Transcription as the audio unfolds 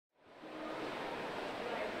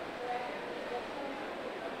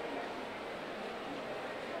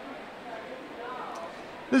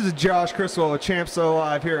This is Josh Criswell with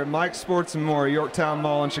ChampSõLIVE here at Mike's Sports and More, Yorktown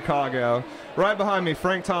Mall in Chicago. Right behind me,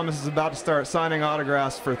 Frank Thomas is about to start signing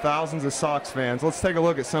autographs for thousands of Sox fans. Let's take a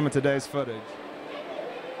look at some of today's footage.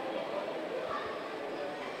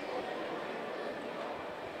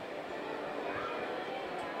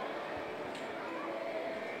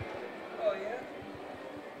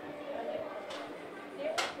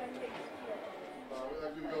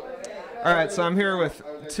 All right, so I'm here with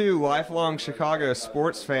two lifelong Chicago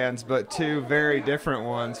sports fans, but two very different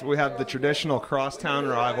ones. We have the traditional crosstown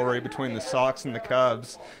rivalry between the Sox and the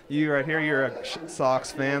Cubs. You right here, you're a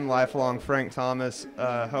Sox fan, lifelong Frank Thomas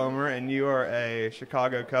homer, and you are a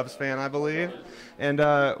Chicago Cubs fan, I believe. And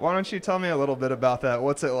why don't you tell me a little bit about that?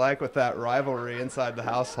 What's it like with that rivalry inside the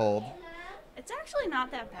household? It's actually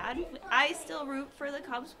not that bad. I still root for the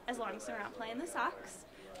Cubs as long as they're not playing the Sox.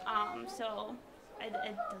 So it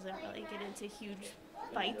doesn't really get into huge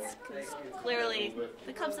fights because clearly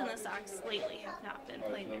the Cubs and the Sox lately have not been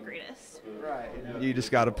playing their greatest. Right. You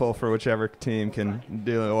just got to pull for whichever team can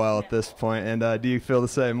do it well at this point. And do you feel the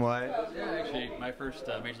same way? Yeah, actually, my first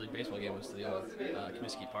Major League Baseball game was to the old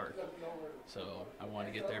Comiskey Park. So I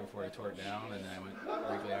wanted to get there before I tore it down, and then I went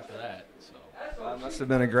briefly after that. So. It must have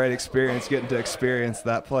been a great experience getting to experience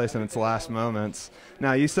that place in its last moments.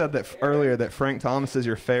 Now, you said that earlier that Frank Thomas is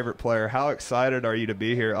your favorite player. How excited are you to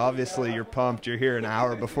be here? Obviously, you're pumped. You're here an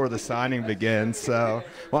hour before the signing begins. So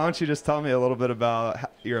why don't you just tell me a little bit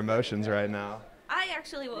about your emotions right now? I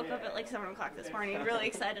actually woke up at like 7 o'clock this morning really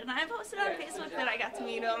excited, and I posted on Facebook that I got to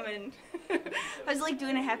meet him, and I was like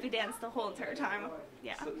doing a happy dance the whole entire time.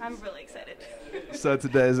 Yeah, I'm really excited. So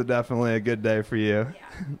today is definitely a good day for you.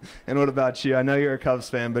 Yeah. And what about you? I know you're a Cubs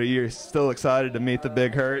fan, but you're still excited to meet the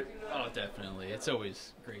Big Hurt? Oh, definitely. It's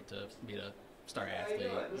always great to meet a star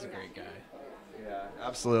athlete. He's a great guy. Yeah,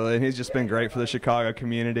 absolutely. And he's just been great for the Chicago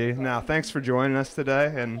community. Now, thanks for joining us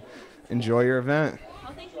today, and enjoy your event.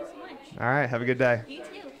 Well, thank you so much. All right, have a good day. You too.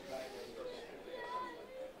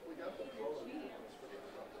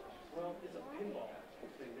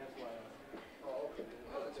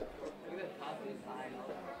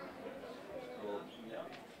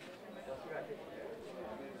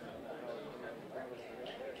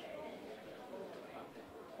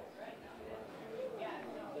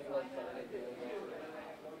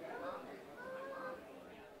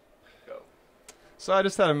 So I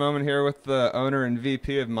just had a moment here with the owner and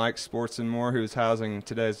VP of Mike's Sports and More, who's housing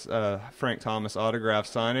today's Frank Thomas autograph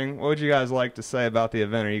signing. What would you guys like to say about the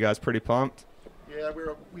event? Are you guys pretty pumped? Yeah,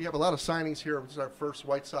 we have a lot of signings here. This is our first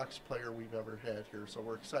White Sox player we've ever had here, so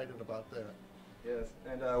we're excited about that. Yes.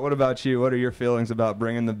 And what about you? What are your feelings about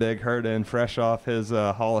bringing the Big Hurt in fresh off his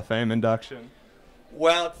Hall of Fame induction?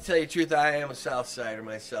 Well, to tell you the truth, I am a South Sider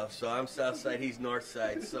myself, so I'm South Side, he's North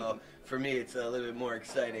Side, so for me it's a little bit more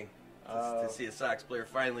exciting to see a Sox player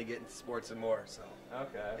finally get into sports and more. So.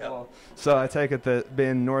 Okay. Yep. Well, so I take it that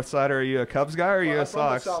being North Sider, are you a Cubs guy or are you a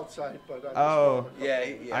Sox? I'm from the South Side, but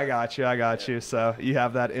Yeah. I got you. So you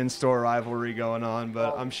have that in-store rivalry going on,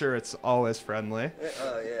 but I'm sure it's always friendly.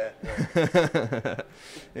 Oh, yeah.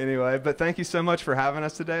 Anyway, but thank you so much for having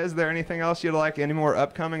us today. Is there anything else you'd like? Any more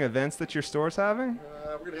upcoming events that your store's having?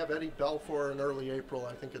 We're going to have Eddie Belfour in early April.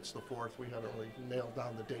 I think it's the 4th. We haven't really nailed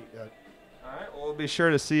down the date yet. All right. Well, we'll be sure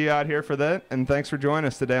to see you out here for that. And thanks for joining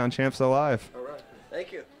us today on ChampSõLIVE. All right.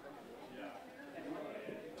 Thank you.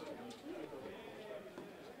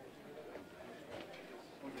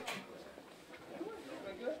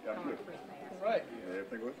 All right.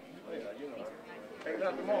 Everything good? Oh, yeah, you know. Hanging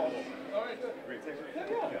out the mall. All right, good. Great.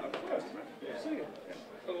 Yeah, of course. See you.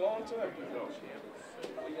 For a long time.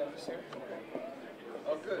 Oh, you got this here?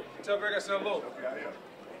 Oh, good. Tell Greg I said hello. Yeah.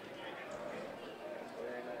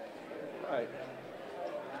 All right.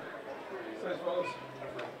 Thanks, fellas.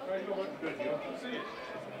 How you doing? Good. See you.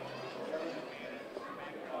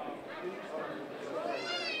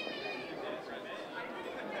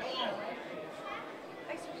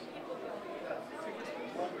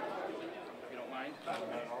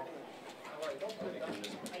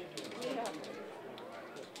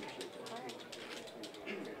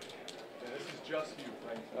 This is just you,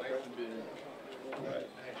 Frank. Nice to be here.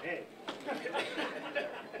 Hey.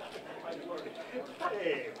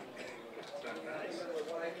 Hey. Nice.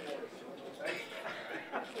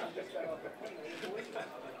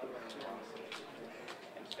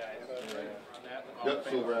 Yep,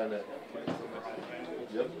 silver on that.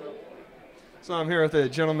 Yep. So I'm here with a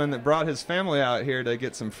gentleman that brought his family out here to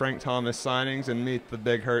get some Frank Thomas signings and meet the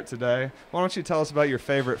Big Hurt today. Why don't you tell us about your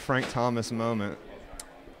favorite Frank Thomas moment?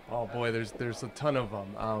 Oh boy, there's a ton of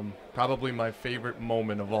them. Probably my favorite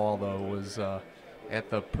moment of all though was at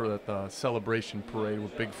the celebration parade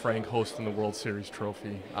with Big Frank hosting the World Series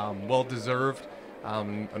trophy. Well deserved.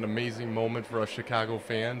 An amazing moment for us Chicago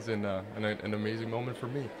fans, and an amazing moment for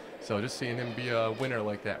me. So just seeing him be a winner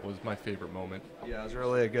like that was my favorite moment. Yeah, it was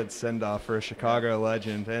really a good send-off for a Chicago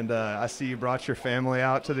legend. And I see you brought your family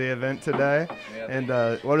out to the event today. And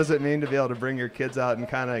what does it mean to be able to bring your kids out and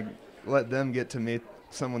kind of let them get to meet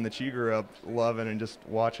someone that you grew up loving and just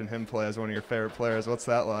watching him play as one of your favorite players? What's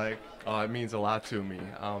that like? It means a lot to me.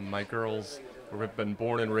 My girls have been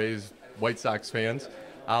born and raised White Sox fans.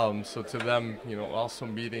 So to them, also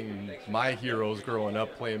meeting my heroes growing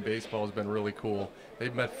up playing baseball has been really cool.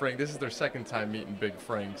 They've met Frank. This is their second time meeting Big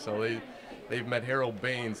Frank. So they've met Harold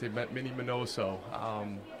Baines. They've met Minnie Minoso,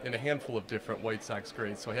 and a handful of different White Sox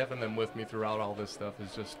greats. So having them with me throughout all this stuff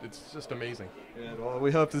is just amazing. Yeah, well,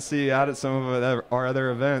 we hope to see you out at some of our other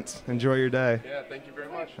events. Enjoy your day. Yeah, thank you very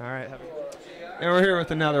much. All right. And we're here with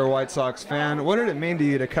another White Sox fan. What did it mean to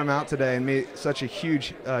you to come out today and meet such a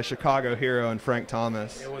huge Chicago hero in Frank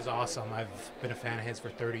Thomas? It was awesome. I've been a fan of his for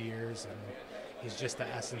 30 years, and he's just the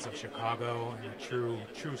essence of Chicago and a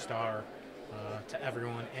true star to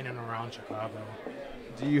everyone in and around Chicago.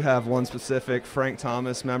 Do you have one specific Frank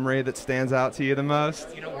Thomas memory that stands out to you the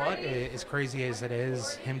most? You know what? As crazy as it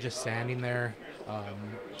is, him just standing there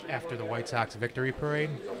after the White Sox victory parade,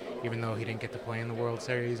 even though he didn't get to play in the World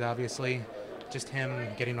Series, obviously, just him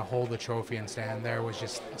getting to hold the trophy and stand there was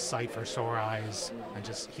just a sight for sore eyes, and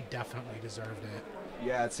he definitely deserved it.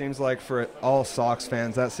 Yeah, it seems like for all Sox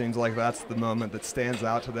fans, that seems like that's the moment that stands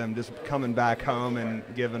out to them, just coming back home and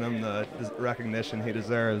giving him the recognition he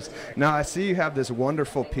deserves. Now, I see you have this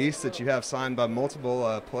wonderful piece that you have signed by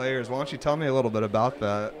multiple players. Why don't you tell me a little bit about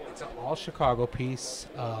that? It's an all-Chicago piece.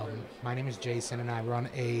 My name is Jason, and I run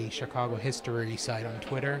a Chicago history site on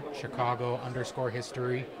Twitter,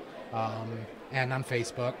 Chicago_history, and on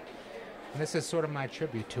Facebook. And this is sort of my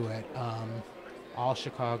tribute to it. All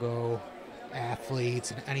Chicago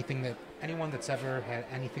athletes and anyone that's ever had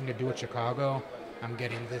anything to do with Chicago, I'm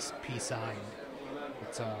getting this piece signed.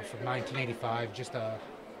 It's from 1985, just a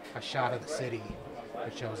shot of the city.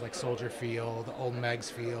 It shows like Soldier Field, Old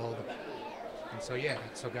Megs Field. And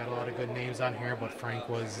so got a lot of good names on here, but Frank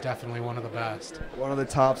was definitely one of the best. One of the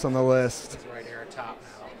tops on the list. It's right here at top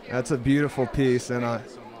now. That's a beautiful piece, and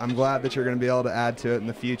I'm glad that you're going to be able to add to it in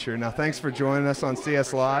the future. Now, thanks for joining us on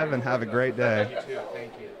CS Live, and have a great day. You too.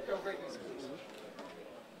 Thank you.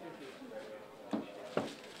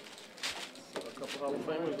 Hall of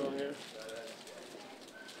Famers on here.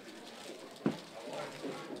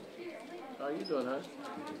 How you doing, huh?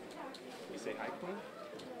 You say hi, Queen?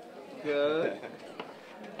 Good.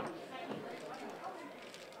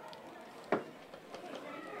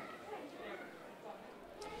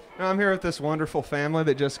 Now, I'm here with this wonderful family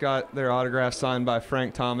that just got their autograph signed by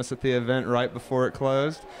Frank Thomas at the event right before it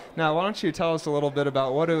closed. Now, why don't you tell us a little bit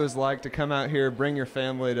about what it was like to come out here, bring your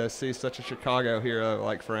family to see such a Chicago hero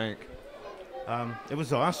like Frank? It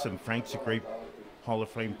was awesome. Frank's a great Hall of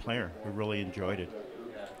Fame player. We really enjoyed it.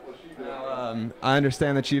 Now, I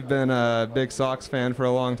understand that you've been a big Sox fan for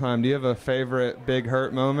a long time. Do you have a favorite Big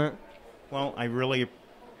Hurt moment? Well, I really,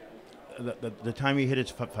 the time he hit his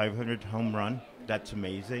 500 home run, that's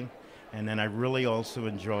amazing. And then I really also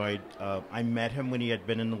enjoyed, I met him when he had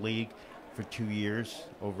been in the league for 2 years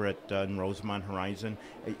over at in Rosemont Horizon.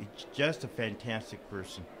 It's just a fantastic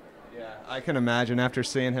person. Yeah, I can imagine after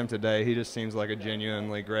seeing him today, he just seems like a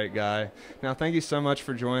genuinely great guy. Now, thank you so much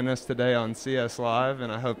for joining us today on CS Live, and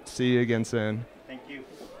I hope to see you again soon. Thank you.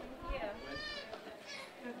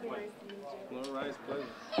 All right, pleasure.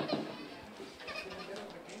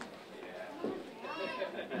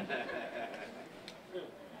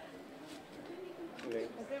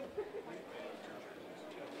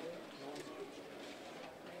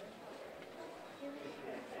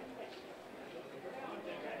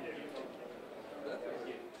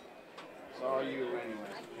 All you anyway.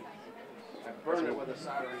 I burned it with a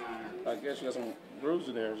soldering iron. I guess you got some grooves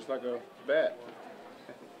in there, just like a bat.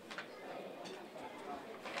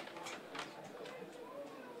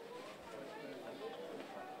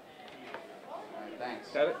 Alright, thanks.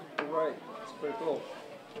 Got it? All right. It's pretty cool.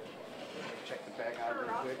 Check the bag out real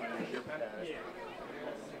quick and make sure.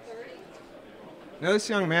 Now, this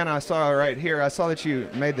young man I saw right here, I saw that you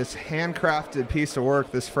made this handcrafted piece of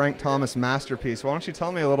work, this Frank Thomas masterpiece. Why don't you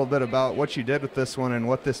tell me a little bit about what you did with this one and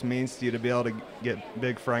what this means to you to be able to get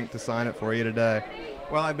Big Frank to sign it for you today?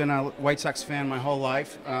 Well, I've been a White Sox fan my whole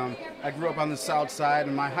life. I grew up on the south side,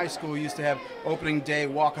 and my high school used to have opening day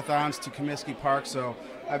walkathons to Comiskey Park, so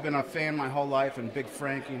I've been a fan my whole life, and Big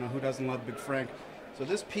Frank, who doesn't love Big Frank? So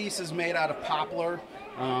this piece is made out of poplar.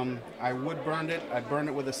 I wood burned it. I burned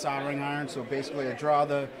it with a soldering iron. So basically, I draw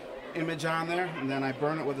the image on there, and then I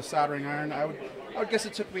burn it with a soldering iron. I would guess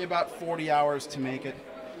it took me about 40 hours to make it.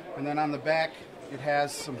 And then on the back, it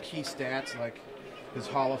has some key stats like his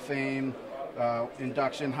Hall of Fame,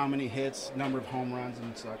 induction, how many hits, number of home runs,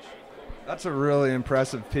 and such. That's a really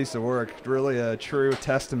impressive piece of work. Really a true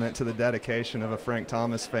testament to the dedication of a Frank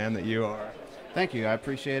Thomas fan that you are. Thank you. I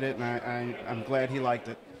appreciate it, and I'm glad he liked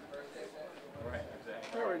it.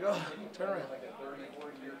 There we go. Turn around.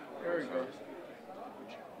 There we go.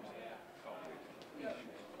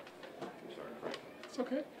 It's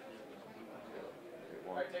okay.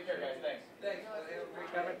 All right, take care, guys. Thanks.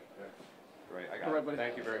 Kevin. Great. I got it.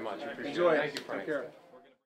 Thank you very much. I appreciate Enjoy it. it. Thank you, Frank. Take care.